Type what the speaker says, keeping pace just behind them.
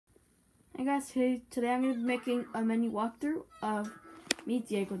Hey guys, today I'm going to be making a menu walkthrough of Meet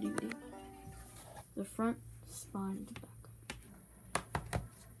Diego DVD. The front, spine, and the back.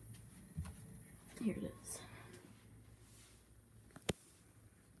 Here it is.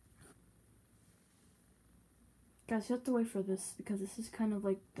 Guys, you have to wait for this because this is kind of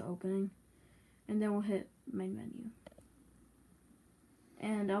like the opening. And then we'll hit main menu.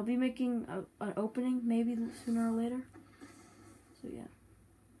 And I'll be making an opening maybe sooner or later. So yeah.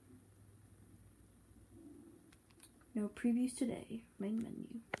 No previews today. Main menu.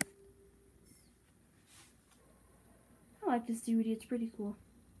 I like this DVD. It's pretty cool.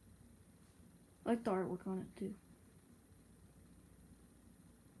 I like the artwork on it too.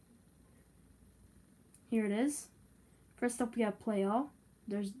 Here it is. First up we have Play All.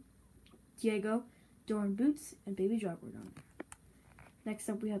 There's Diego, Dora and Boots, and Baby Driver on it. Next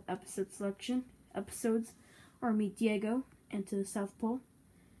up we have episode selection. Episodes are Meet Diego and To the South Pole.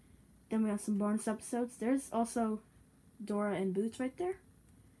 Then we have some bonus episodes. There's also Dora and Boots right there.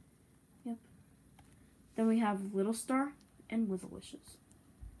 Yep. Then we have Little Star and Wizzlicious.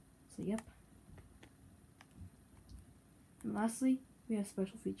 So yep. And lastly, we have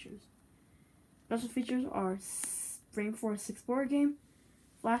special features. Special features are Rainforest Explorer game,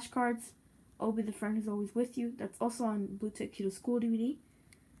 flashcards, Obi the Friend Who's Always With You. That's also on Blue Take You to School DVD.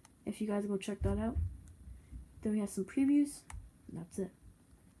 If you guys go check that out. Then we have some previews, and that's it.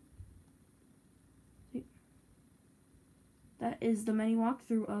 See? That is the menu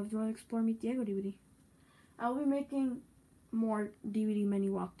walkthrough of Dora the Explorer Meet Diego DVD. I'll be making more DVD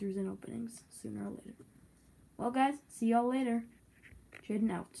menu walkthroughs and openings sooner or later. Well guys, see y'all later.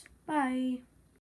 Trading out. Bye.